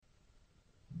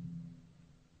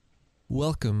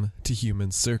Welcome to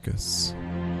Human Circus.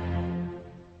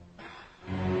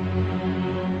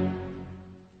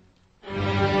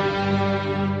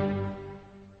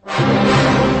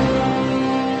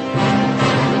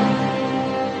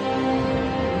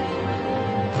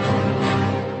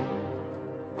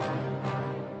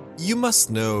 You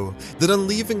must know that on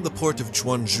leaving the port of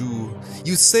Chuanzhou,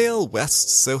 you sail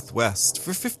west-southwest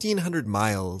for 1,500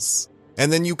 miles,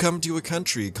 and then you come to a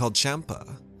country called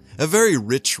Champa, a very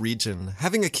rich region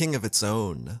having a king of its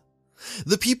own.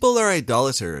 The people are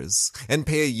idolaters and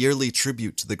pay a yearly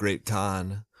tribute to the Great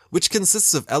Khan, which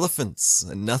consists of elephants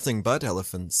and nothing but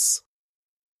elephants.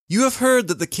 You have heard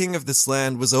that the king of this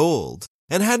land was old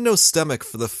and had no stomach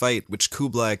for the fight which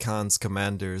Kublai Khan's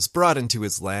commanders brought into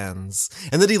his lands,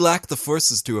 and that he lacked the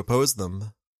forces to oppose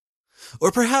them.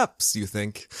 Or perhaps, you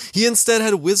think, he instead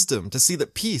had wisdom to see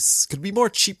that peace could be more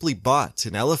cheaply bought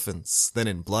in elephants than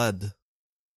in blood.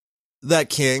 That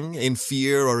king, in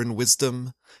fear or in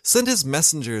wisdom, sent his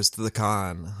messengers to the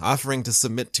Khan, offering to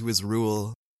submit to his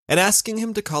rule, and asking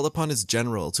him to call upon his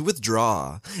general to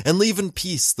withdraw and leave in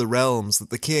peace the realms that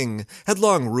the king had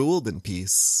long ruled in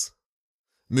peace.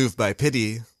 Moved by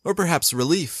pity, or perhaps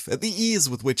relief at the ease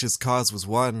with which his cause was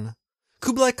won,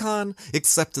 Kublai Khan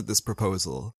accepted this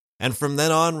proposal, and from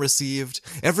then on received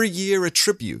every year a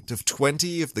tribute of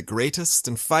 20 of the greatest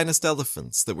and finest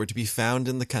elephants that were to be found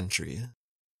in the country.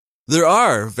 There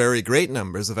are very great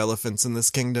numbers of elephants in this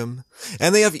kingdom,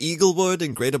 and they have eaglewood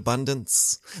in great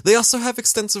abundance. They also have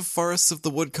extensive forests of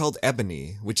the wood called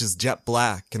ebony, which is jet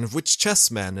black and of which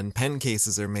chessmen and pen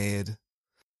cases are made.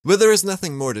 But there is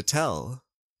nothing more to tell,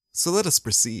 so let us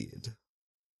proceed.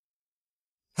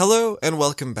 Hello and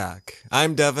welcome back.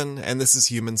 I'm Devin, and this is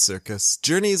Human Circus,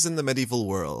 Journeys in the Medieval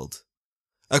World.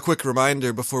 A quick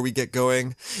reminder before we get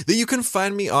going that you can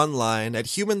find me online at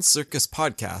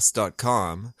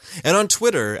humancircuspodcast.com and on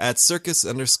Twitter at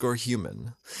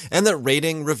circus_human, and that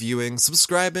rating, reviewing,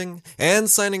 subscribing, and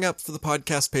signing up for the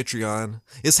podcast Patreon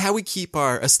is how we keep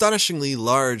our astonishingly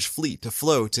large fleet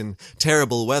afloat in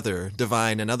terrible weather,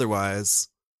 divine and otherwise.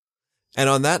 And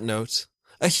on that note,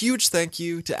 a huge thank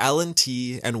you to Alan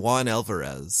T. and Juan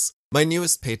Alvarez, my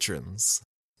newest patrons.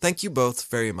 Thank you both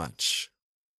very much.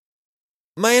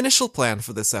 My initial plan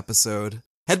for this episode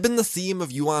had been the theme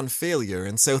of Yuan failure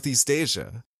in Southeast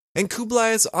Asia, and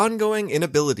Kublai's ongoing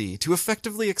inability to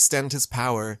effectively extend his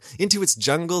power into its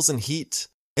jungles and heat,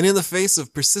 and in the face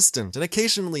of persistent and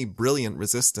occasionally brilliant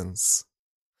resistance.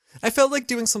 I felt like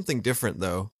doing something different,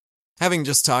 though, having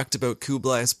just talked about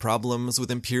Kublai's problems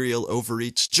with imperial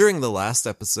overreach during the last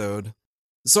episode,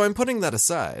 so I'm putting that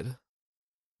aside.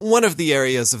 One of the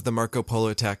areas of the Marco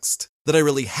Polo text that I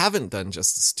really haven't done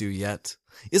justice to yet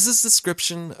is his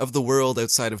description of the world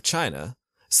outside of China,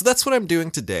 so that's what I'm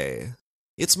doing today.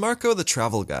 It's Marco the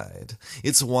Travel Guide.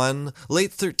 It's one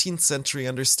late 13th century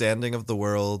understanding of the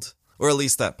world, or at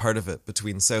least that part of it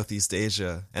between Southeast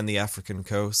Asia and the African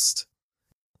coast.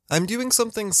 I'm doing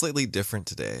something slightly different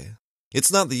today.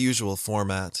 It's not the usual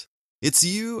format. It's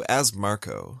you as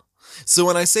Marco. So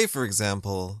when I say, for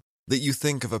example, that you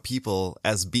think of a people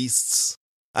as beasts,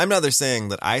 I'm neither saying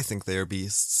that I think they are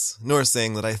beasts, nor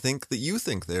saying that I think that you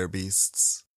think they are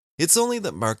beasts. It's only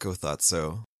that Marco thought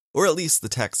so, or at least the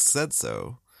text said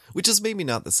so, which is maybe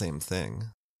not the same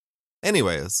thing.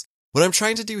 Anyways, what I'm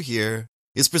trying to do here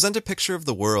is present a picture of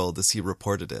the world as he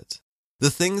reported it,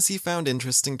 the things he found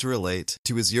interesting to relate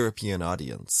to his European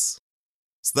audience.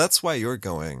 So that's why you're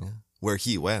going where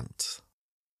he went.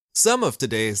 Some of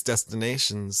today's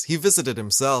destinations he visited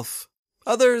himself,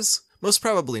 others most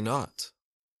probably not.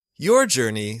 Your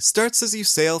journey starts as you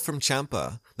sail from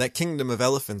Champa, that kingdom of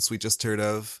elephants we just heard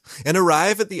of, and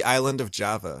arrive at the island of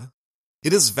Java.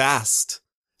 It is vast,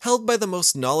 held by the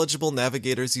most knowledgeable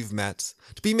navigators you've met,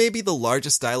 to be maybe the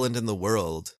largest island in the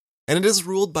world, and it is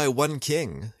ruled by one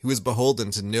king, who is beholden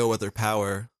to no other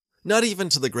power, not even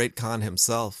to the Great Khan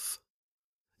himself.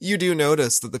 You do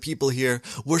notice that the people here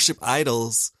worship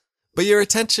idols, but your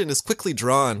attention is quickly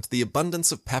drawn to the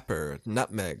abundance of pepper,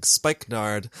 nutmeg,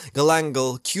 spikenard,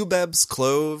 galangal, cubebs,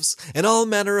 cloves, and all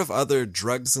manner of other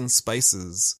drugs and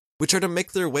spices, which are to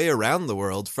make their way around the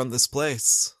world from this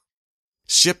place.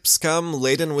 Ships come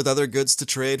laden with other goods to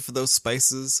trade for those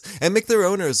spices, and make their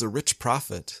owners a rich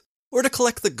profit, or to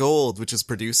collect the gold which is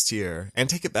produced here, and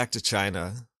take it back to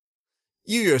China.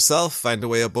 You yourself find a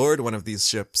way aboard one of these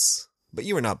ships, but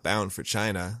you are not bound for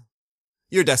China.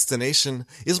 Your destination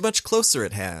is much closer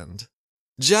at hand.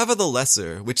 Java the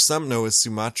Lesser, which some know as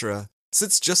Sumatra,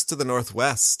 sits just to the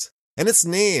northwest, and its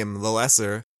name, the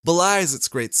Lesser, belies its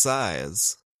great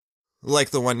size. Like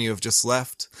the one you have just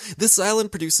left, this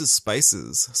island produces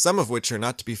spices, some of which are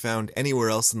not to be found anywhere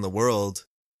else in the world,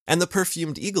 and the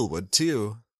perfumed eaglewood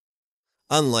too.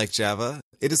 Unlike Java,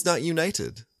 it is not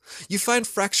united. You find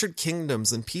fractured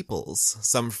kingdoms and peoples,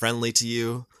 some friendly to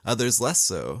you, others less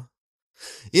so.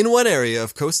 In one area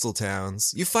of coastal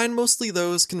towns, you find mostly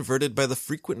those converted by the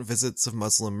frequent visits of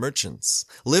Muslim merchants,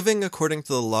 living according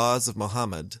to the laws of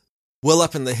Muhammad. Well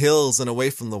up in the hills and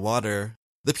away from the water,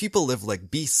 the people live like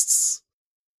beasts.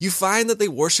 You find that they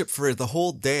worship for the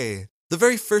whole day, the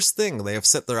very first thing they have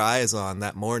set their eyes on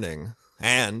that morning,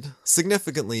 and,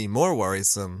 significantly more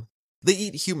worrisome, they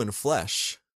eat human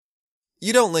flesh.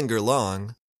 You don't linger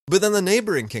long, but then the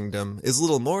neighboring kingdom is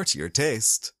little more to your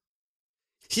taste.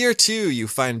 Here too you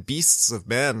find beasts of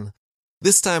men,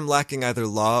 this time lacking either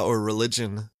law or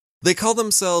religion. They call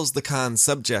themselves the Khan's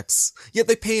subjects, yet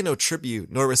they pay no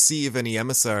tribute nor receive any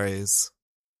emissaries.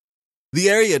 The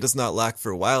area does not lack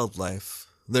for wildlife.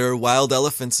 There are wild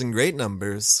elephants in great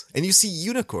numbers, and you see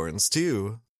unicorns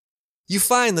too. You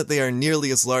find that they are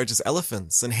nearly as large as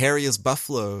elephants and hairy as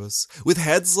buffaloes, with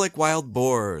heads like wild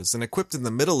boars and equipped in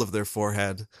the middle of their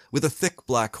forehead with a thick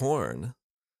black horn.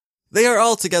 They are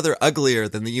altogether uglier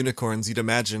than the unicorns you'd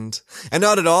imagined, and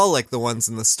not at all like the ones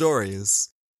in the stories,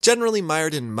 generally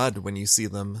mired in mud when you see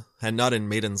them, and not in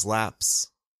maidens'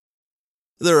 laps.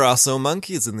 There are also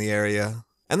monkeys in the area,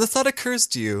 and the thought occurs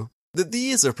to you that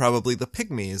these are probably the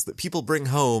pygmies that people bring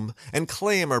home and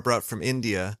claim are brought from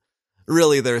India.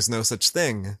 Really, there is no such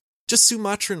thing, just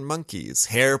Sumatran monkeys,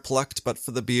 hair plucked but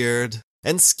for the beard,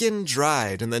 and skin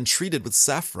dried and then treated with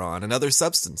saffron and other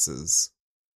substances.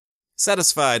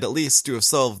 Satisfied at least to have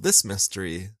solved this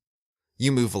mystery,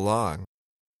 you move along.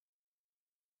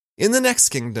 In the next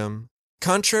kingdom,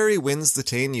 contrary winds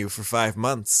detain you for 5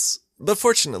 months, but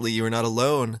fortunately you are not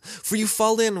alone, for you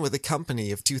fall in with a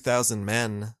company of 2,000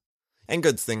 men. And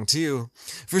good thing too,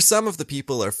 for some of the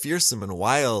people are fearsome and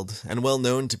wild, and well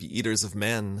known to be eaters of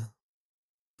men.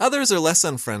 Others are less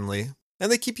unfriendly,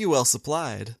 and they keep you well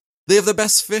supplied. They have the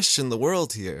best fish in the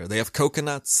world here. They have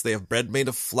coconuts, they have bread made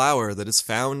of flour that is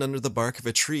found under the bark of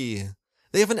a tree.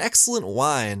 They have an excellent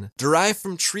wine, derived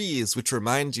from trees which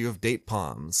remind you of date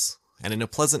palms, and in a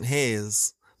pleasant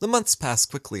haze, the months pass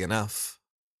quickly enough.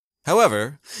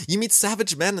 However, you meet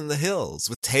savage men in the hills,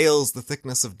 with tails the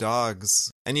thickness of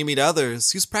dogs, and you meet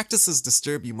others whose practices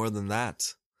disturb you more than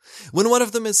that. When one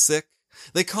of them is sick,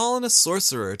 they call in a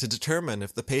sorcerer to determine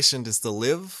if the patient is to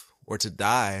live or to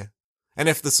die. And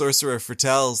if the sorcerer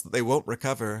foretells that they won't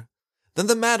recover, then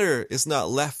the matter is not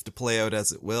left to play out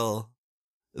as it will.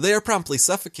 They are promptly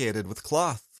suffocated with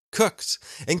cloth, cooked,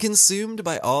 and consumed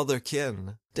by all their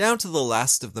kin, down to the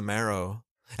last of the marrow,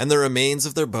 and the remains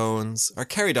of their bones are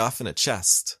carried off in a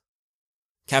chest.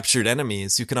 Captured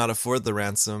enemies who cannot afford the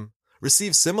ransom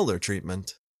receive similar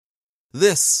treatment.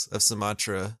 This, of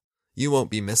Sumatra, you won't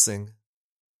be missing.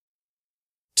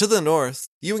 To the north,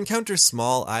 you encounter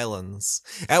small islands.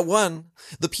 At one,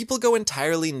 the people go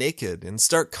entirely naked in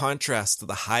stark contrast to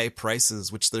the high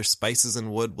prices which their spices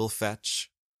and wood will fetch.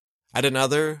 At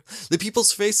another, the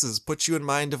people's faces put you in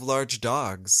mind of large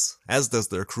dogs, as does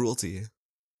their cruelty.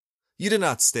 You do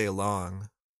not stay long.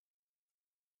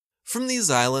 From these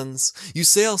islands, you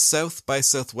sail south by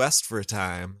southwest for a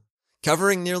time,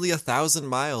 covering nearly 1,000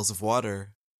 miles of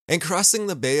water, and crossing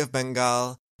the Bay of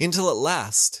Bengal until at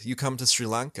last you come to Sri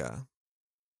Lanka.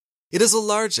 It is a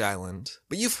large island,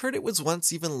 but you've heard it was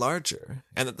once even larger,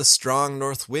 and that the strong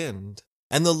north wind,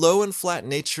 and the low and flat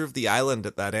nature of the island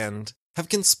at that end, have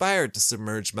conspired to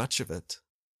submerge much of it.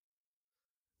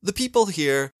 The people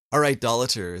here are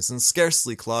idolaters and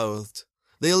scarcely clothed.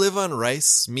 They live on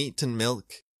rice, meat, and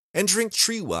milk, and drink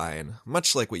tree wine,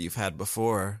 much like what you've had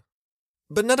before.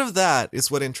 But none of that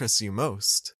is what interests you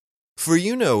most, for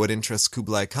you know what interests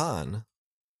Kublai Khan.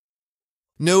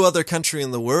 No other country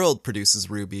in the world produces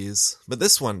rubies, but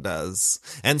this one does,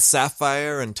 and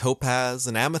sapphire and topaz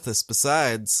and amethyst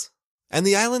besides. And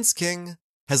the island's king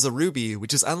has a ruby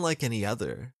which is unlike any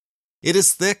other. It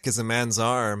is thick as a man's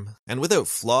arm, and without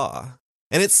flaw,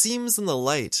 and it seems in the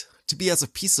light to be as a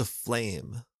piece of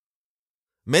flame.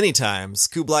 Many times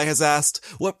Kublai has asked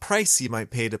what price he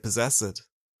might pay to possess it,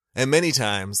 and many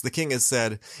times the king has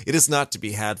said it is not to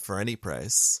be had for any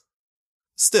price.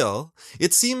 Still,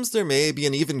 it seems there may be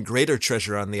an even greater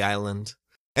treasure on the island,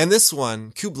 and this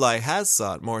one Kublai has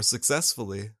sought more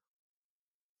successfully.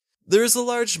 There is a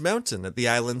large mountain at the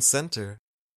island's center,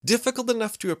 difficult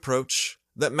enough to approach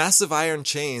that massive iron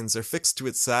chains are fixed to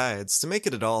its sides to make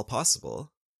it at all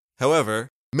possible. However,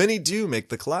 many do make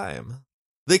the climb.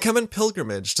 They come in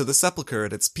pilgrimage to the sepulchre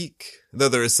at its peak, though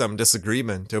there is some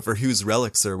disagreement over whose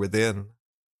relics are within.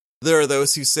 There are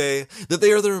those who say that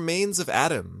they are the remains of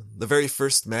Adam, the very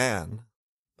first man.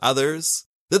 Others,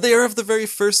 that they are of the very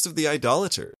first of the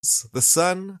idolaters, the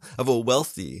son of a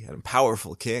wealthy and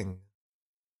powerful king.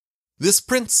 This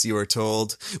prince, you are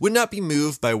told, would not be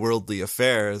moved by worldly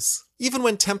affairs, even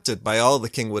when tempted by all the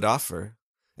king would offer.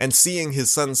 And seeing his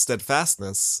son's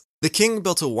steadfastness, the king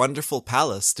built a wonderful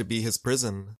palace to be his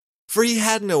prison, for he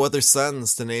had no other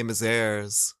sons to name as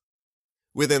heirs.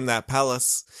 Within that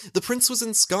palace, the prince was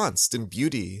ensconced in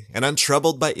beauty and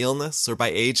untroubled by illness or by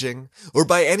aging or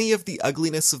by any of the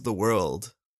ugliness of the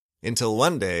world. Until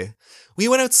one day, we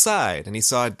went outside and he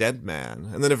saw a dead man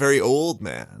and then a very old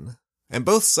man. And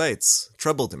both sights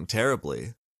troubled him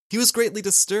terribly. He was greatly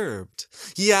disturbed.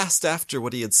 He asked after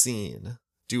what he had seen.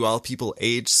 Do all people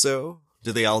age so?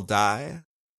 Do they all die?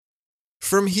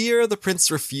 From here, the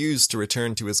prince refused to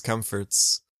return to his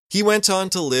comforts. He went on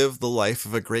to live the life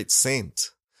of a great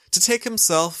saint, to take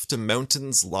himself to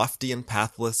mountains lofty and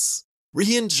pathless, where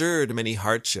he endured many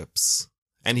hardships.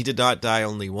 And he did not die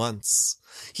only once.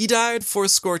 He died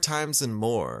 80 times and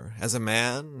more, as a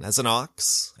man, as an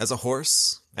ox, as a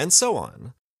horse, and so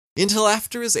on, until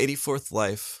after his 84th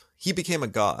life, he became a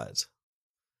god.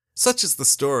 Such is the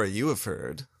story you have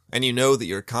heard, and you know that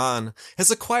your Khan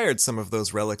has acquired some of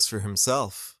those relics for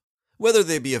himself, whether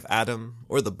they be of Adam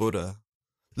or the Buddha,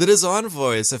 that his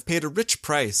envoys have paid a rich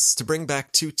price to bring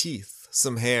back 2 teeth,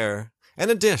 some hair,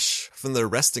 and a dish from their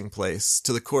resting place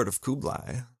to the court of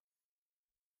Kublai.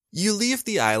 You leave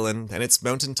the island and its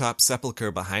mountaintop sepulchre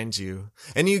behind you,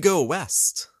 and you go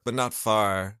west, but not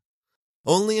far,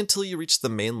 only until you reach the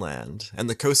mainland and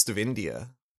the coast of India.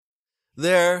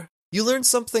 There, you learn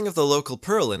something of the local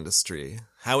pearl industry,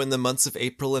 how in the months of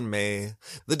April and May,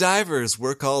 the divers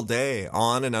work all day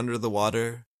on and under the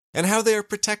water, and how they are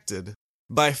protected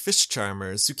by fish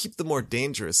charmers who keep the more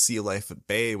dangerous sea life at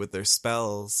bay with their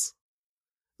spells.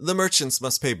 The merchants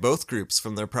must pay both groups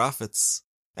from their profits,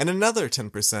 and another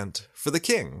 10% for the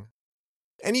king.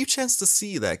 And you chance to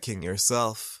see that king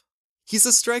yourself. He's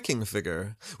a striking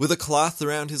figure, with a cloth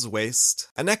around his waist,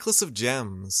 a necklace of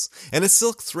gems, and a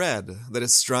silk thread that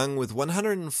is strung with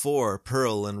 104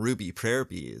 pearl and ruby prayer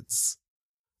beads.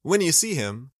 When you see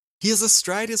him, he is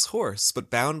astride his horse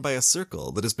but bound by a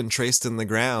circle that has been traced in the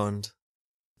ground.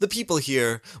 The people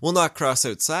here will not cross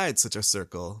outside such a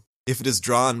circle, if it is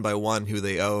drawn by one who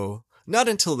they owe, not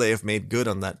until they have made good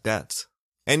on that debt.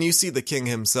 And you see the king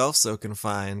himself so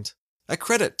confined, a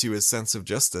credit to his sense of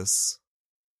justice.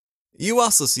 You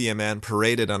also see a man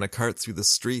paraded on a cart through the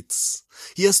streets.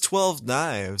 He has 12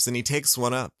 knives, and he takes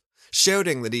one up,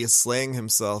 shouting that he is slaying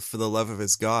himself for the love of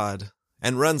his god,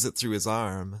 and runs it through his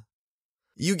arm.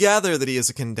 You gather that he is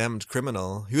a condemned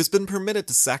criminal, who has been permitted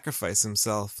to sacrifice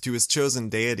himself to his chosen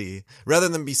deity, rather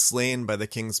than be slain by the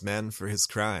king's men for his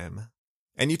crime.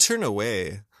 And you turn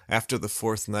away, after the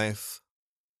 4th knife.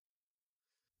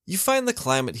 You find the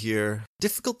climate here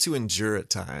difficult to endure at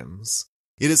times.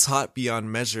 It is hot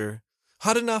beyond measure,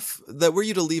 hot enough that were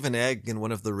you to leave an egg in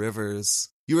one of the rivers,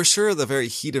 you are sure the very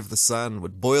heat of the sun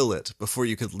would boil it before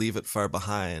you could leave it far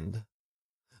behind.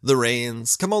 The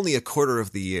rains come only a quarter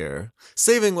of the year,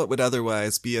 saving what would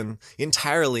otherwise be an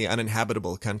entirely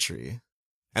uninhabitable country.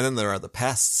 And then there are the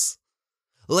pests.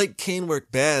 Light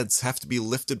canework beds have to be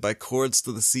lifted by cords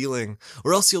to the ceiling,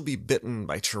 or else you'll be bitten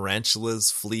by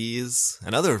tarantulas, fleas,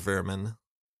 and other vermin.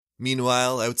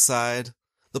 Meanwhile, outside,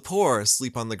 the poor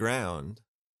sleep on the ground.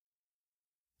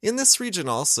 In this region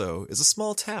also is a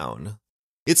small town.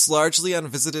 It's largely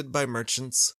unvisited by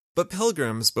merchants, but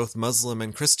pilgrims, both Muslim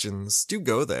and Christians, do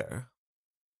go there.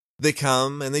 They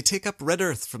come and they take up red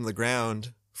earth from the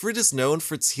ground, for it is known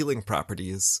for its healing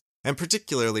properties, and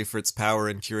particularly for its power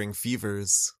in curing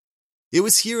fevers. It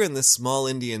was here in this small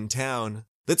Indian town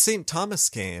that St. Thomas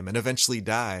came and eventually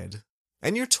died,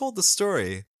 and you're told the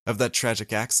story of that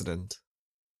tragic accident.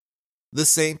 The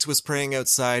saint was praying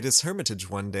outside his hermitage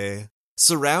one day,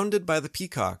 surrounded by the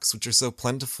peacocks which are so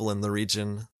plentiful in the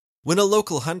region, when a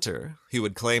local hunter, who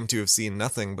would claim to have seen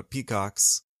nothing but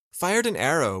peacocks, fired an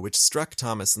arrow which struck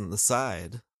Thomas in the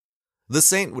side. The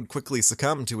saint would quickly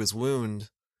succumb to his wound,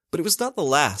 but it was not the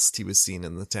last he was seen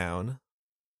in the town.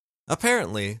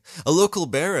 Apparently, a local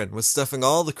baron was stuffing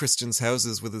all the Christians'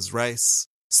 houses with his rice,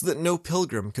 so that no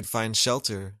pilgrim could find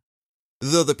shelter.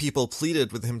 Though the people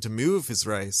pleaded with him to move his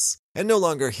rice, and no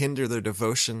longer hinder their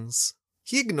devotions,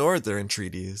 he ignored their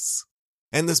entreaties.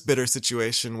 And this bitter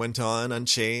situation went on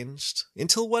unchanged,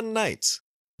 until one night,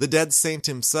 the dead saint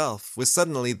himself was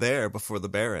suddenly there before the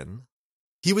baron.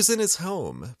 He was in his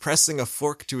home, pressing a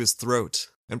fork to his throat,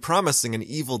 and promising an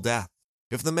evil death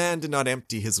if the man did not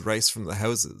empty his rice from the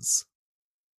houses.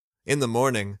 In the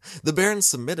morning, the baron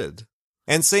submitted,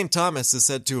 and St. Thomas is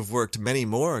said to have worked many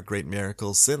more great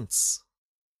miracles since.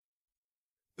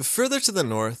 Further to the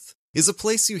north, is a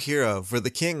place you hear of where the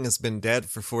king has been dead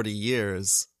for 40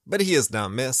 years, but he is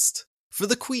not missed, for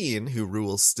the queen, who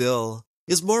rules still,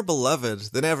 is more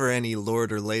beloved than ever any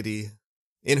lord or lady.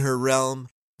 In her realm,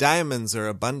 diamonds are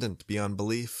abundant beyond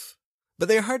belief, but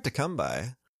they are hard to come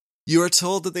by. You are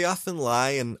told that they often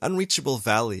lie in unreachable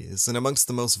valleys and amongst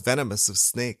the most venomous of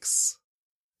snakes.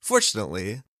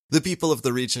 Fortunately, the people of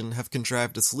the region have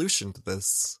contrived a solution to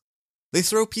this. They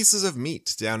throw pieces of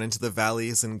meat down into the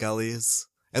valleys and gullies,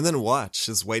 and then watch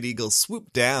as white eagles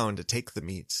swoop down to take the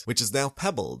meat, which is now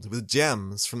pebbled with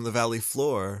gems from the valley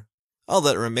floor. All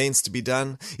that remains to be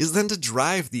done is then to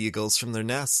drive the eagles from their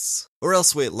nests, or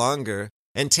else wait longer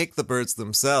and take the birds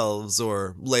themselves,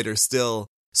 or, later still,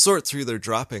 sort through their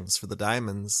droppings for the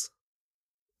diamonds.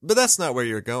 But that's not where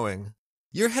you're going.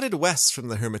 You're headed west from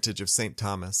the Hermitage of St.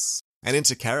 Thomas, and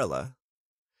into Kerala.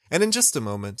 And in just a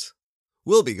moment,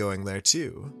 we'll be going there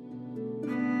too.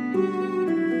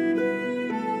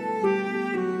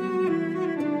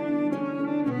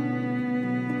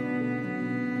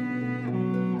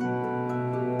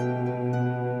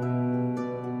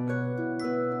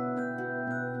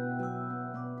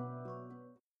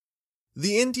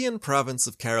 The Indian province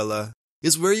of Kerala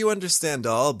is where you understand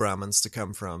all Brahmins to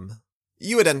come from.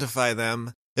 You identify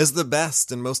them as the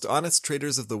best and most honest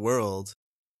traders of the world.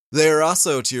 They are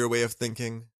also, to your way of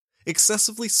thinking,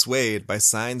 excessively swayed by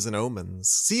signs and omens,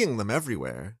 seeing them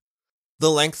everywhere. The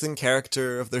length and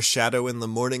character of their shadow in the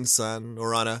morning sun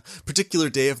or on a particular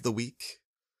day of the week.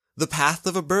 The path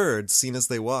of a bird seen as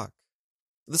they walk.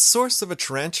 The source of a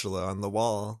tarantula on the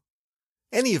wall.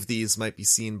 Any of these might be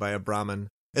seen by a Brahmin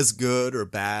as good or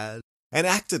bad, and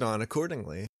acted on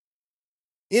accordingly.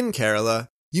 In Kerala,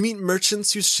 you meet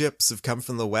merchants whose ships have come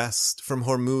from the west, from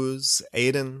Hormuz,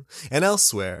 Aden, and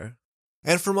elsewhere.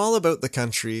 And from all about the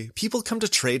country, people come to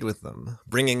trade with them,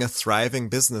 bringing a thriving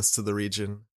business to the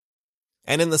region.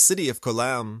 And in the city of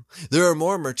Kollam, there are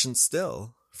more merchants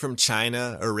still, from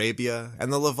China, Arabia, and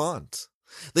the Levant.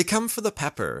 They come for the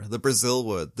pepper, the Brazil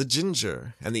wood, the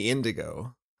ginger, and the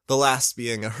indigo. The last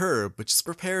being a herb which is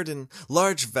prepared in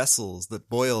large vessels that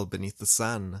boil beneath the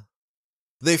sun.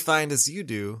 They find, as you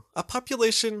do, a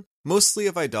population mostly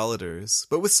of idolaters,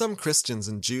 but with some Christians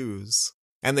and Jews.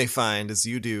 And they find, as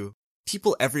you do,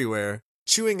 people everywhere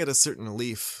chewing at a certain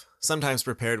leaf, sometimes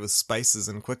prepared with spices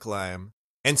and quicklime,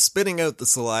 and spitting out the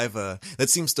saliva that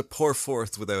seems to pour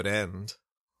forth without end.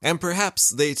 And perhaps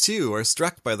they too are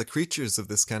struck by the creatures of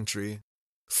this country,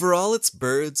 for all its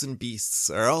birds and beasts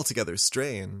are altogether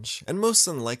strange, and most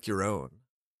unlike your own.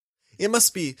 It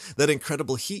must be that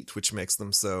incredible heat which makes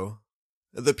them so.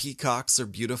 The peacocks are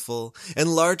beautiful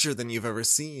and larger than you've ever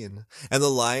seen, and the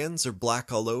lions are black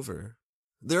all over.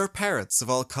 There are parrots of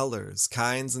all colors,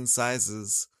 kinds, and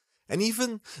sizes, and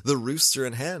even the rooster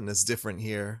and hen is different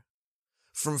here.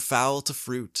 From fowl to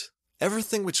fruit,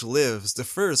 everything which lives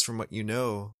differs from what you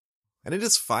know, and it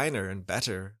is finer and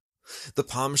better. The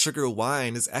palm sugar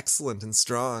wine is excellent and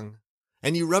strong,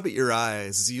 and you rub at your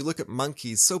eyes as you look at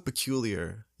monkeys so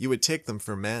peculiar you would take them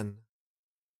for men.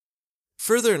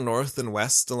 Further north and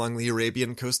west along the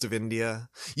Arabian coast of India,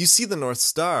 you see the North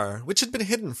Star, which had been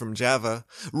hidden from Java,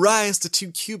 rise to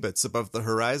 2 cubits above the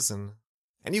horizon.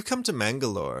 And you come to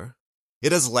Mangalore.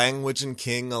 It has language and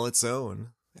king all its own,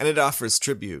 and it offers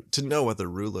tribute to no other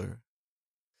ruler.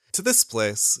 To this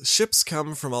place, ships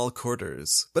come from all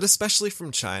quarters, but especially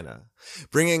from China,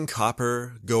 bringing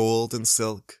copper, gold, and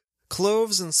silk,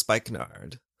 cloves and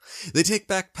spikenard. They take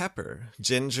back pepper,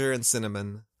 ginger, and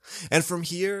cinnamon, and from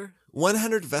here,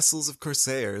 100 vessels of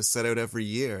corsairs set out every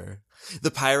year,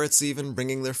 the pirates even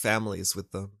bringing their families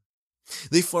with them.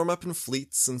 They form up in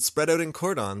fleets and spread out in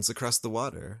cordons across the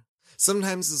water,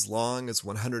 sometimes as long as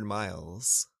 100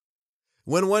 miles.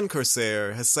 When one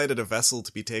corsair has sighted a vessel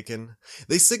to be taken,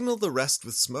 they signal the rest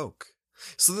with smoke,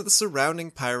 so that the surrounding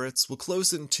pirates will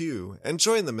close in too and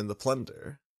join them in the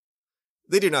plunder.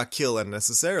 They do not kill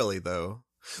unnecessarily, though.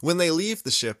 When they leave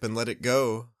the ship and let it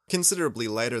go, considerably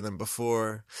lighter than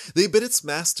before, they bid its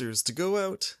masters to go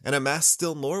out and amass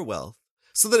still more wealth,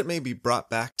 so that it may be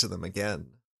brought back to them again.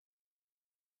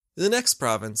 The next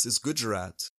province is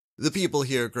Gujarat. The people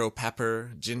here grow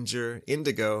pepper, ginger,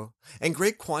 indigo, and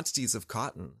great quantities of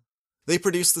cotton. They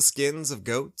produce the skins of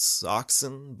goats,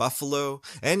 oxen, buffalo,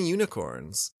 and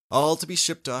unicorns, all to be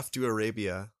shipped off to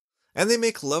Arabia. And they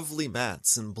make lovely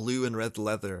mats in blue and red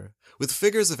leather, with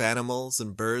figures of animals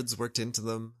and birds worked into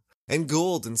them, and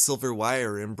gold and silver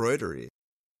wire embroidery.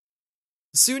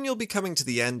 Soon you'll be coming to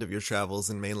the end of your travels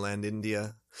in mainland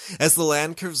India, as the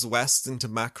land curves west into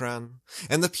Makran,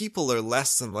 and the people are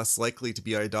less and less likely to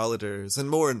be idolaters and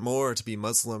more to be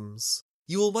Muslims.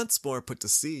 You will once more put to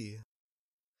sea.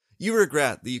 You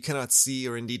regret that you cannot see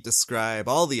or indeed describe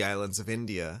all the islands of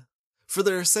India, for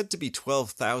there are said to be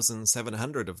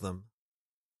 12,700 of them.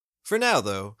 For now,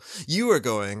 though, you are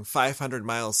going 500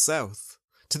 miles south,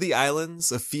 to the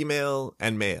islands of Female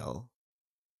and Male.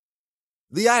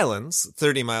 The islands,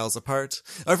 30 miles apart,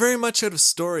 are very much out of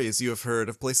stories you have heard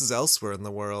of places elsewhere in the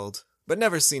world, but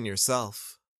never seen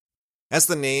yourself. As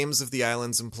the names of the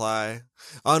islands imply,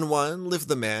 on one live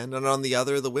the men and on the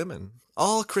other the women,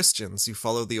 all Christians who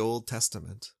follow the Old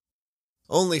Testament.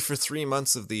 Only for 3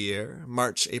 months of the year,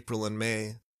 March, April, and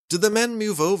May, do the men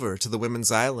move over to the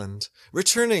women's island,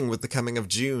 returning with the coming of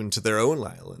June to their own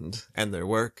island and their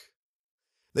work.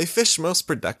 They fish most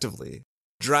productively,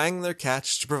 drying their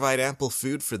catch to provide ample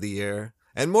food for the year,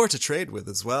 and more to trade with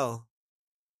as well.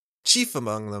 Chief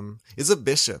among them is a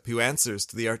bishop who answers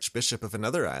to the archbishop of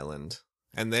another island,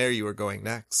 and there you are going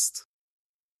next.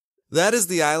 That is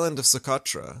the island of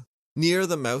Socotra, near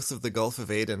the mouth of the Gulf of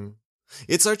Aden.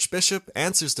 Its archbishop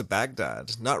answers to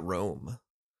Baghdad, not Rome.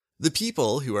 The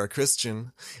people, who are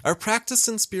Christian, are practiced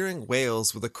in spearing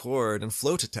whales with a cord and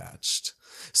float attached,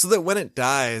 so that when it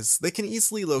dies, they can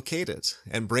easily locate it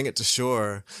and bring it to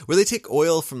shore, where they take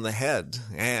oil from the head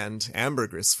and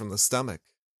ambergris from the stomach.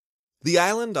 The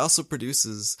island also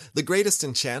produces the greatest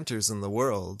enchanters in the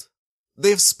world. They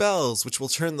have spells which will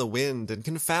turn the wind and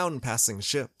confound passing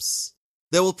ships.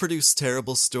 They will produce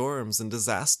terrible storms and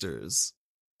disasters,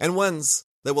 and ones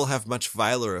that will have much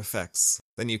viler effects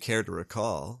than you care to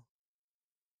recall.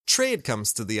 Trade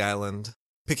comes to the island,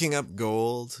 picking up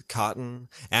gold, cotton,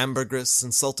 ambergris,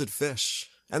 and salted fish.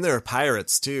 And there are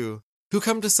pirates, too, who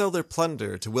come to sell their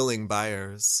plunder to willing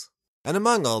buyers. And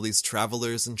among all these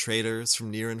travelers and traders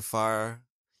from near and far,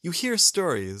 you hear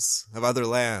stories of other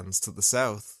lands to the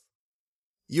south.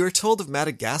 You are told of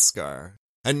Madagascar,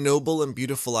 a noble and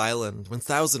beautiful island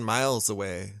 1,000 miles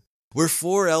away, where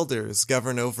 4 elders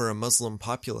govern over a Muslim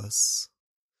populace.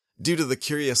 Due to the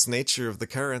curious nature of the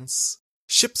currents,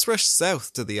 ships rush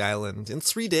south to the island in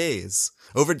 3 days,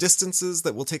 over distances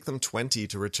that will take them 20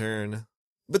 to return.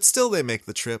 But still they make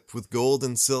the trip with gold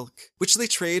and silk, which they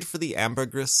trade for the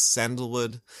ambergris,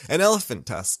 sandalwood, and elephant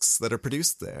tusks that are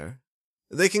produced there.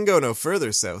 They can go no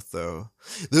further south, though.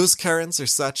 Those currents are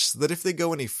such that if they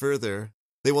go any further,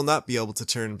 they will not be able to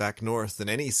turn back north in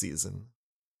any season.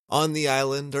 On the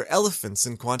island are elephants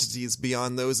in quantities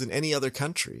beyond those in any other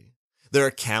country. There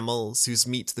are camels, whose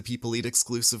meat the people eat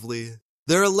exclusively.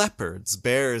 There are leopards,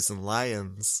 bears, and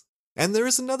lions. And there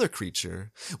is another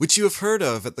creature, which you have heard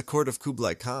of at the court of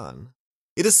Kublai Khan.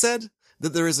 It is said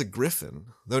that there is a griffin,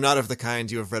 though not of the kind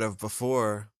you have read of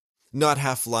before. Not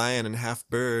half lion and half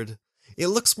bird. It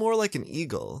looks more like an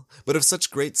eagle, but of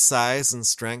such great size and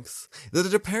strength that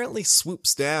it apparently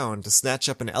swoops down to snatch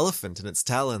up an elephant in its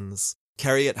talons,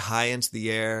 carry it high into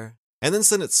the air, and then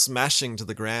send it smashing to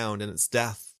the ground in its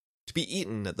death, to be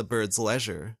eaten at the bird's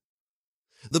leisure.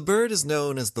 The bird is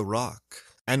known as the Roc,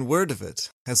 and word of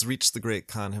it has reached the great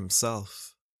Khan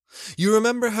himself. You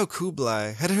remember how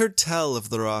Kublai had heard tell of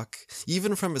the Roc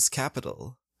even from his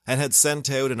capital, and had sent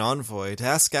out an envoy to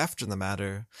ask after the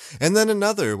matter, and then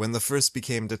another when the first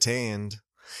became detained.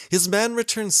 His men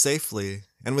returned safely,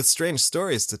 and with strange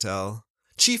stories to tell,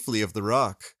 chiefly of the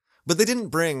Roc, but they didn't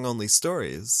bring only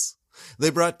stories. They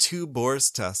brought 2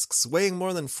 boar's tusks weighing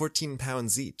more than 14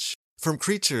 pounds each, from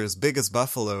creatures big as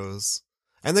buffaloes,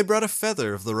 and they brought a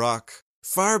feather of the Roc,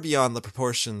 far beyond the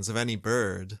proportions of any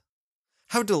bird.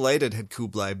 How delighted had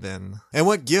Kublai been, and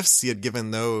what gifts he had given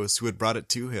those who had brought it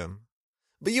to him.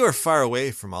 But you are far away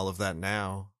from all of that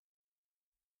now.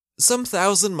 Some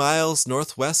 1,000 miles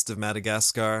northwest of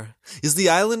Madagascar is the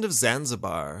island of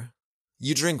Zanzibar.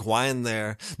 You drink wine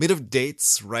there, made of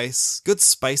dates, rice, good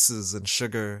spices, and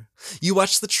sugar. You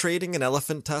watch the trading in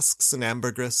elephant tusks and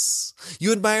ambergris.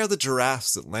 You admire the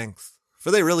giraffes at length, for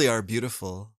they really are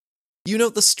beautiful. You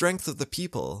note the strength of the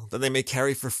people, that they may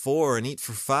carry for 4 and eat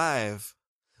for 5.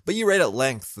 But you write at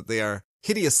length that they are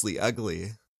hideously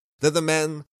ugly, that the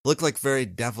men look like very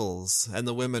devils, and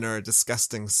the women are a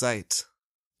disgusting sight.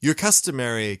 Your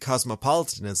customary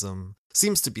cosmopolitanism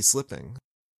seems to be slipping.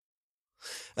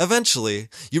 Eventually,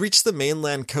 you reach the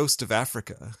mainland coast of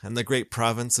Africa and the great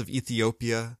province of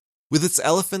Ethiopia, with its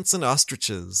elephants and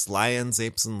ostriches, lions,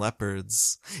 apes, and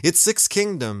leopards, its 6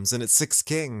 kingdoms and its 6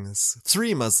 kings,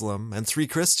 3 Muslim and 3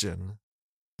 Christian.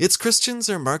 Its Christians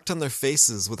are marked on their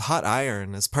faces with hot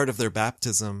iron as part of their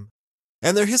baptism,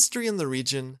 and their history in the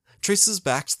region traces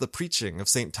back to the preaching of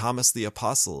St. Thomas the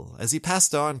Apostle as he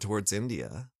passed on towards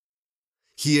India.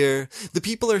 Here, the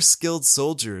people are skilled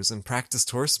soldiers and practiced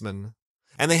horsemen,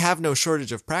 and they have no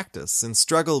shortage of practice and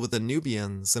struggle with the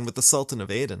Nubians and with the Sultan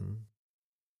of Aden.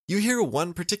 you hear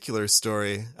one particular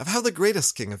story of how the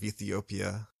greatest king of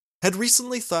Ethiopia had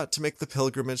recently thought to make the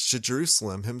pilgrimage to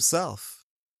Jerusalem himself,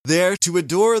 there to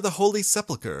adore the holy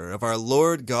sepulchre of our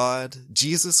Lord God,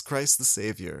 Jesus Christ the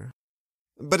Savior.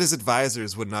 But his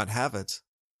advisers would not have it.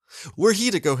 Were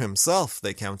he to go himself,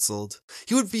 they counseled,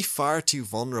 he would be far too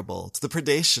vulnerable to the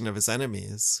predation of his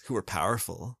enemies, who were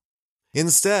powerful.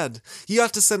 Instead, he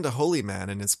ought to send a holy man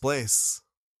in his place.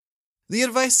 The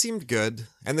advice seemed good,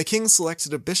 and the king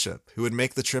selected a bishop who would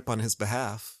make the trip on his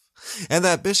behalf. And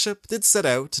that bishop did set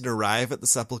out and arrive at the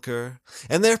sepulchre,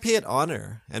 and there pay it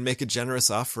honor and make a generous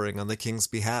offering on the king's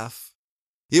behalf.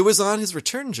 It was on his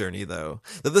return journey, though,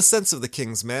 that the sense of the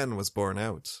king's men was borne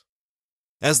out.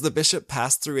 As the bishop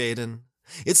passed through Aden,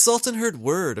 its sultan heard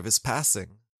word of his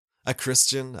passing, a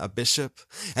Christian, a bishop,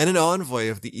 and an envoy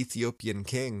of the Ethiopian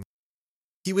king.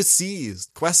 He was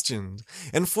seized, questioned,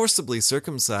 and forcibly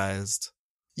circumcised.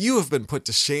 "You have been put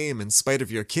to shame in spite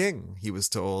of your king," he was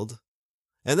told.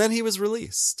 And then he was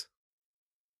released.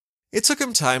 It took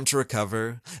him time to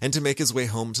recover and to make his way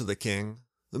home to the king,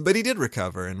 but he did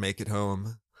recover and make it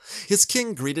home. His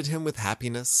king greeted him with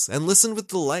happiness and listened with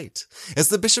delight as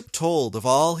the bishop told of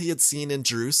all he had seen in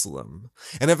Jerusalem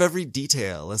and of every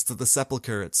detail as to the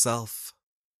sepulchre itself.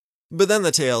 But then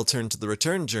the tale turned to the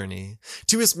return journey,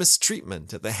 to his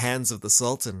mistreatment at the hands of the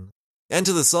sultan, and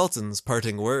to the sultan's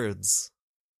parting words.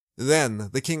 Then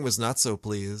the king was not so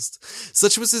pleased.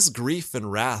 Such was his grief and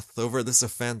wrath over this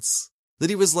offense, that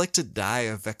he was like to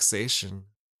die of vexation.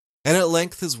 And at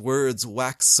length his words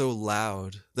waxed so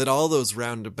loud that all those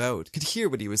round about could hear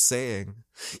what he was saying.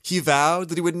 He vowed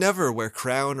that he would never wear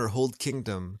crown or hold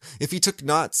kingdom if he took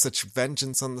not such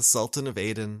vengeance on the Sultan of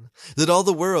Aden, that all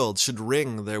the world should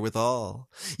ring therewithal,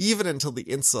 even until the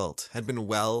insult had been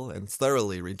well and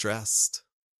thoroughly redressed.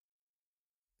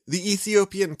 The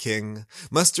Ethiopian king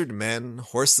mustered men,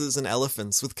 horses, and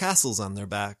elephants with castles on their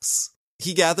backs.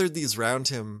 He gathered these round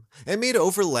him, and made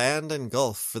over land and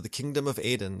gulf for the kingdom of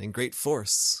Aden in great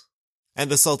force. And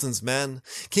the Sultan's men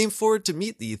came forward to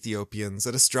meet the Ethiopians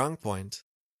at a strong point,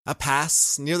 a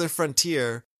pass near their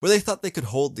frontier where they thought they could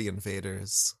hold the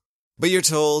invaders. But you're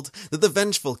told that the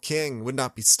vengeful king would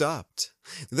not be stopped,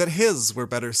 that his were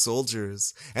better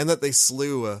soldiers, and that they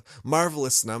slew a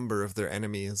marvelous number of their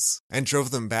enemies, and drove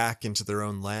them back into their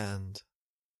own land.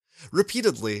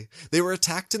 Repeatedly, they were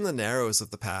attacked in the narrows of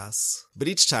the pass, but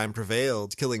each time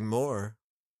prevailed, killing more.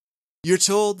 You're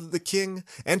told that the king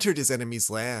entered his enemy's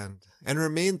land and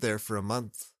remained there for a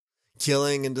month,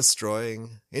 killing and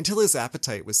destroying until his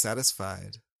appetite was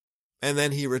satisfied. And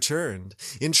then he returned,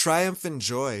 in triumph and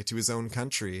joy, to his own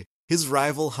country, his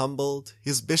rival humbled,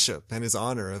 his bishop and his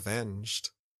honor avenged.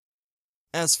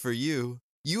 As for you,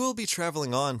 you will be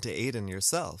traveling on to Aden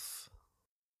yourself.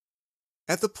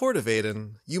 At the port of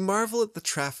Aden, you marvel at the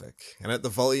traffic and at the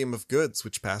volume of goods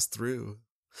which pass through.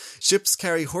 Ships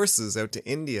carry horses out to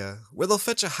India, where they'll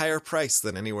fetch a higher price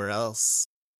than anywhere else,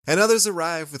 and others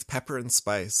arrive with pepper and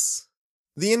spice.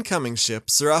 The incoming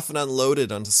ships are often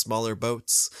unloaded onto smaller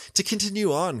boats to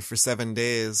continue on for 7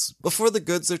 days before the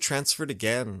goods are transferred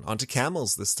again onto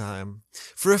camels this time,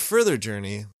 for a further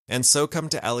journey, and so come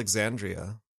to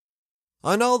Alexandria.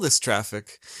 On all this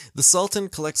traffic, the Sultan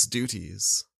collects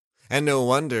duties. And no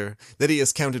wonder that he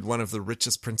is counted one of the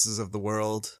richest princes of the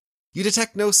world. You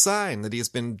detect no sign that he has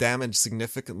been damaged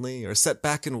significantly or set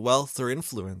back in wealth or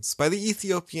influence by the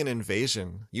Ethiopian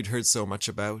invasion you'd heard so much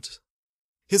about.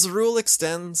 His rule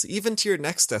extends even to your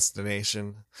next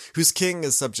destination, whose king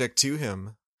is subject to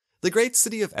him, the great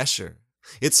city of Esher,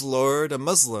 its lord a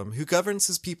Muslim who governs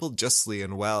his people justly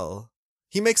and well.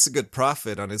 He makes a good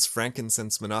profit on his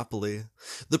frankincense monopoly,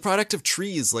 the product of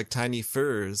trees like tiny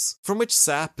firs, from which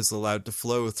sap is allowed to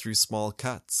flow through small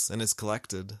cuts and is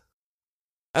collected.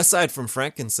 Aside from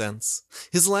frankincense,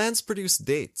 his lands produce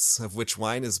dates, of which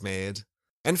wine is made,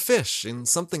 and fish in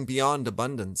something beyond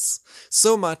abundance,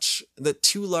 so much that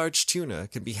 2 large tuna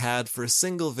can be had for a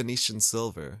single Venetian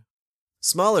silver.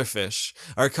 Smaller fish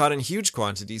are caught in huge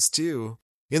quantities too.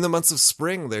 In the months of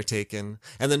spring they're taken,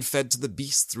 and then fed to the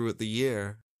beasts throughout the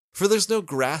year, for there's no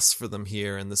grass for them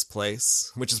here in this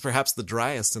place, which is perhaps the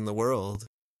driest in the world.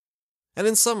 And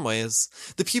in some ways,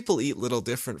 the people eat little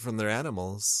different from their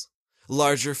animals.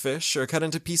 Larger fish are cut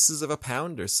into pieces of a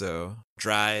pound or so,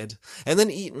 dried, and then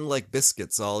eaten like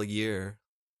biscuits all year.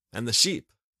 And the sheep,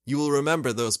 you will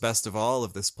remember those best of all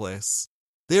of this place.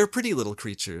 They are pretty little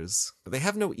creatures, but they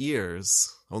have no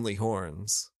ears, only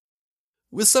horns.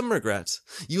 With some regret,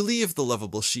 you leave the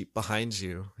lovable sheep behind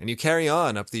you, and you carry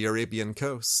on up the Arabian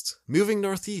coast, moving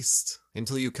northeast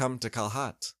until you come to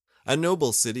Kalhat, a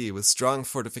noble city with strong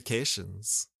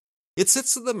fortifications. It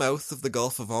sits at the mouth of the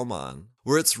Gulf of Oman,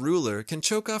 where its ruler can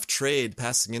choke off trade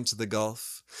passing into the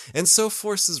Gulf, and so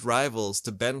force his rivals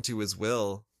to bend to his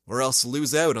will, or else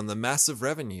lose out on the massive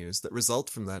revenues that result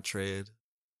from that trade.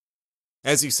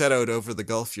 As you set out over the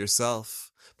Gulf yourself,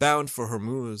 bound for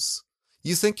Hormuz,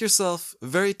 you think yourself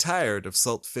very tired of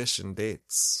salt fish and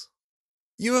dates.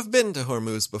 You have been to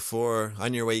Hormuz before,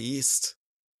 on your way east,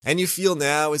 and you feel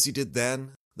now, as you did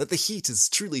then, that the heat is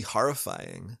truly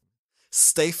horrifying.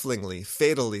 Stiflingly,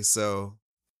 fatally so.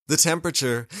 The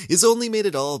temperature is only made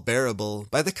at all bearable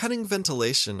by the cunning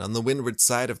ventilation on the windward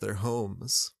side of their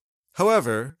homes.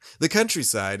 However, the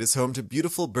countryside is home to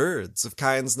beautiful birds of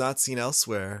kinds not seen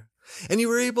elsewhere, and you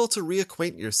were able to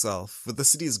reacquaint yourself with the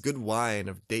city's good wine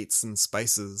of dates and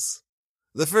spices.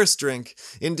 The first drink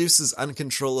induces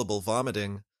uncontrollable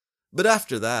vomiting, but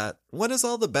after that, one is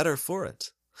all the better for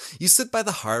it. You sit by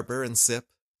the harbor and sip,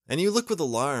 and you look with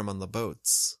alarm on the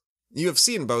boats. You have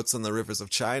seen boats on the rivers of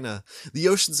China, the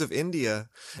oceans of India,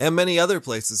 and many other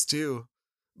places too,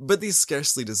 but these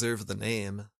scarcely deserve the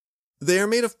name. They are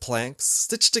made of planks,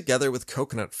 stitched together with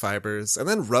coconut fibers, and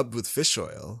then rubbed with fish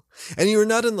oil, and you are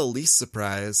not in the least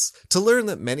surprised to learn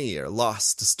that many are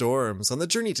lost to storms on the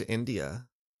journey to India.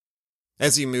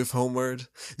 As you move homeward,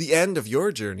 the end of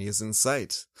your journey is in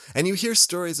sight, and you hear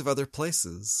stories of other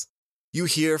places. You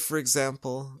hear, for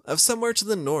example, of somewhere to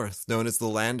the north known as the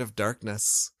Land of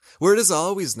Darkness, where it is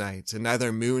always night and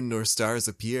neither moon nor stars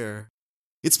appear.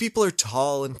 Its people are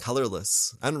tall and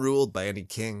colorless, unruled by any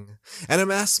king, and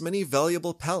amass many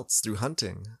valuable pelts through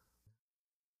hunting.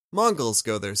 Mongols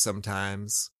go there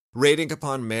sometimes, raiding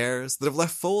upon mares that have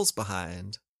left foals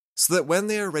behind, so that when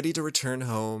they are ready to return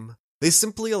home, they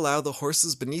simply allow the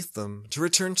horses beneath them to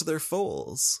return to their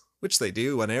foals, which they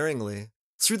do unerringly,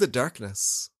 through the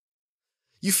darkness.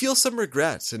 You feel some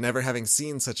regret in never having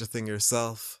seen such a thing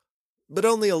yourself, but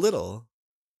only a little.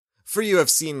 For you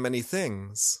have seen many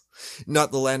things,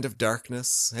 not the Land of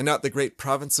Darkness, and not the great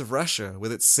province of Russia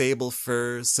with its sable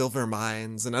furs, silver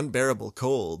mines, and unbearable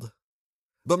cold,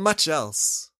 but much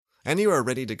else, and you are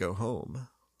ready to go home.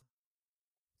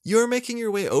 You are making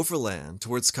your way overland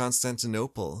towards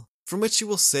Constantinople, from which you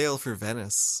will sail for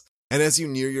Venice, and as you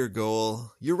near your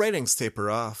goal, your writings taper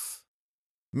off.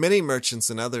 Many merchants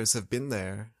and others have been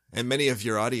there, and many of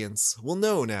your audience will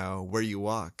know now where you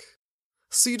walk,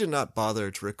 so you do not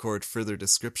bother to record further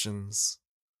descriptions.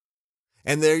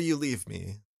 And there you leave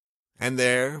me, and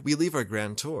there we leave our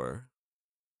grand tour.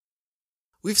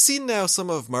 We've seen now some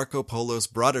of Marco Polo's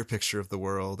broader picture of the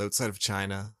world outside of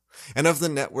China, and of the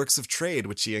networks of trade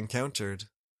which he encountered.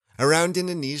 Around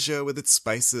Indonesia with its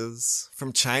spices,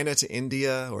 from China to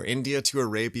India, or India to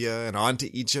Arabia, and on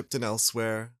to Egypt and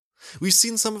elsewhere. We've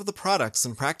seen some of the products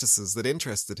and practices that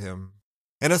interested him,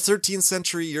 and a 13th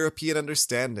century European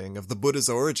understanding of the Buddha's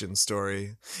origin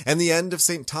story, and the end of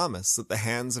St. Thomas at the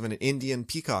hands of an Indian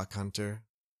peacock hunter.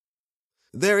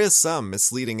 There is some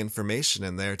misleading information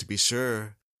in there, to be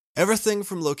sure. Everything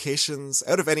from locations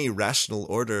out of any rational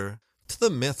order to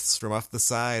the myths from off the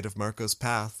side of Marco's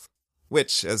path,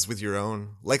 which, as with your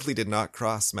own, likely did not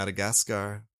cross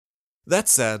Madagascar. That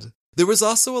said, there was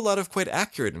also a lot of quite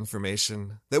accurate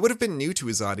information that would have been new to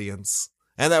his audience,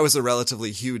 and that was a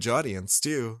relatively huge audience,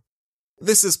 too.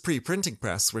 This is pre-printing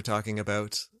press we're talking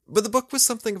about, but the book was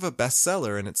something of a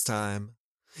bestseller in its time.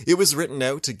 It was written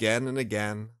out again and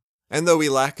again, and though we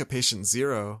lack a patient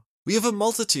zero, we have a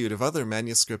multitude of other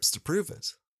manuscripts to prove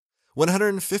it.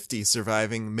 150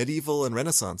 surviving medieval and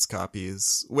Renaissance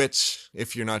copies, which,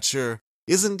 if you're not sure,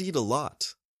 is indeed a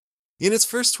lot. In its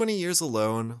first 20 years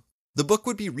alone, the book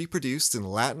would be reproduced in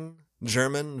Latin,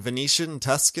 German, Venetian,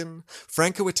 Tuscan,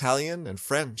 Franco-Italian, and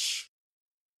French.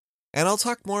 And I'll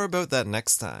talk more about that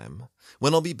next time,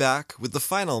 when I'll be back with the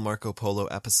final Marco Polo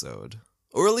episode,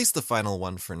 or at least the final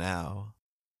one for now.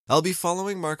 I'll be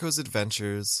following Marco's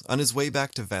adventures on his way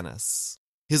back to Venice,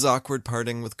 his awkward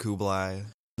parting with Kublai,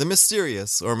 the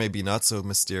mysterious, or maybe not so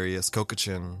mysterious,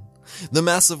 Kokochin, the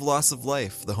massive loss of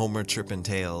life the homeward trip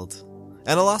entailed,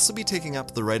 and I'll also be taking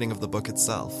up the writing of the book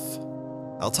itself.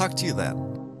 I'll talk to you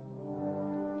then.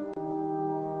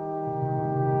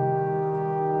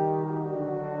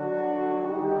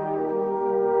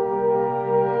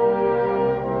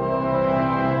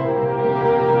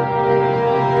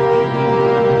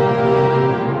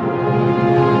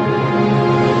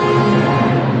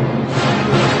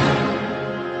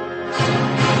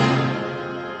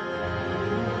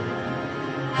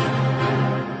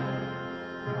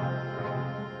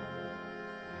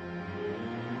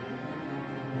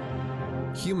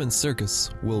 Human Circus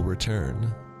will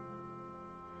return.